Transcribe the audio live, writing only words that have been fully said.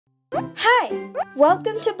Hi!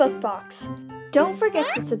 Welcome to BookBox. Don't forget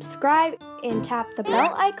to subscribe and tap the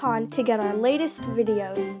bell icon to get our latest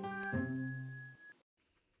videos.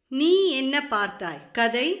 நீ என்ன பார்த்தாய்?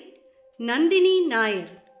 கதை நந்தினி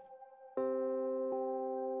நாயர்.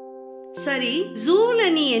 சரி, ஜூல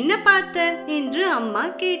நீ என்ன பார்த்த என்று அம்மா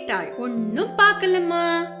கேட்டாள். ஒன்னும் பார்க்கலம்மா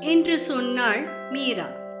என்று சொன்னாள் மீரா.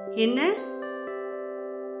 என்ன?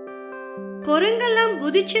 குரங்கெல்லாம்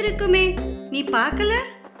குதிச்சிருக்குமே, நீ பார்க்கல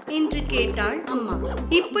என்று கேட்டாள் அம்மா.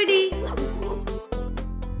 இப்படி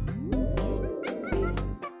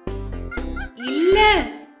இல்ல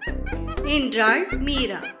என்றாள்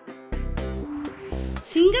மீரா.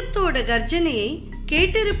 சிங்கத்தோட கர்ஜனையை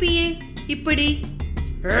கேட்டிருப்பியே, இப்படி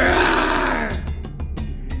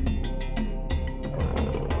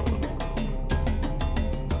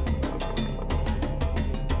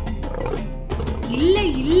இல்ல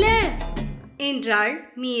இல்ல என்றாள்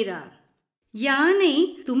மீரா. யானை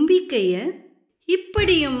தும்பிக்கைய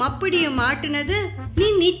இப்படியும் அப்படியும் ஆட்டுனது நீ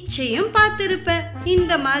நிச்சயம் பார்த்திருப்ப.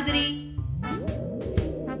 இந்த மாதிரி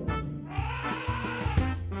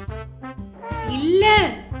இல்ல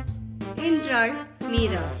என்றாள்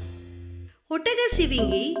மீரா. ஒட்டக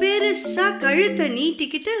சிவிங்கி பெருசா கழுத்தை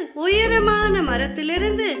நீட்டிக்கிட்டு உயரமான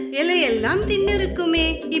மரத்திலிருந்து இலையெல்லாம் தின்னிருக்குமே,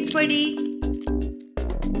 இப்படி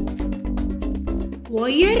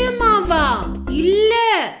உயரமாவா? இல்ல.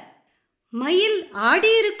 மயில் ஆடி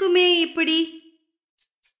இருக்குமே, இப்படி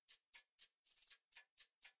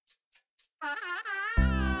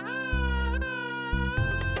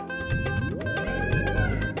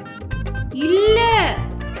இல்ல.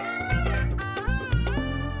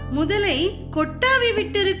 முதலை கொட்டாவி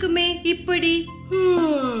விட்டிருக்குமே, இப்படி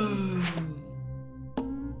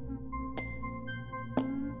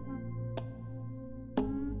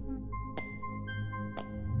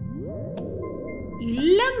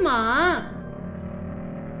இல்லம்மா.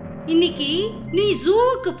 இன்னைக்கு நீ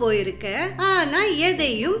ஜூக்கு போயிருக்க, ஆனா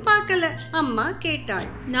எதையும் பார்க்கல. அம்மா கேட்டாள்.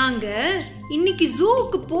 நாங்க இன்னைக்கு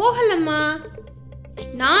ஜூக்கு போகலம்மா,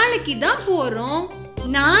 நாளைக்கு தான் போறோம்.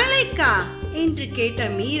 நாளைக்கா என்று கேட்ட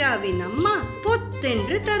மீராவின் அம்மா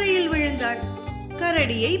பொத்தென்று தரையில் விழுந்தாள்,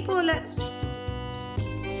 கரடியை போல.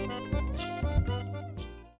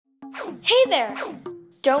 Hey there!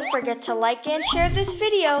 Don't forget to like and share this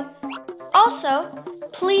video. Also,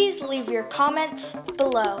 please leave your comments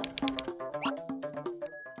below.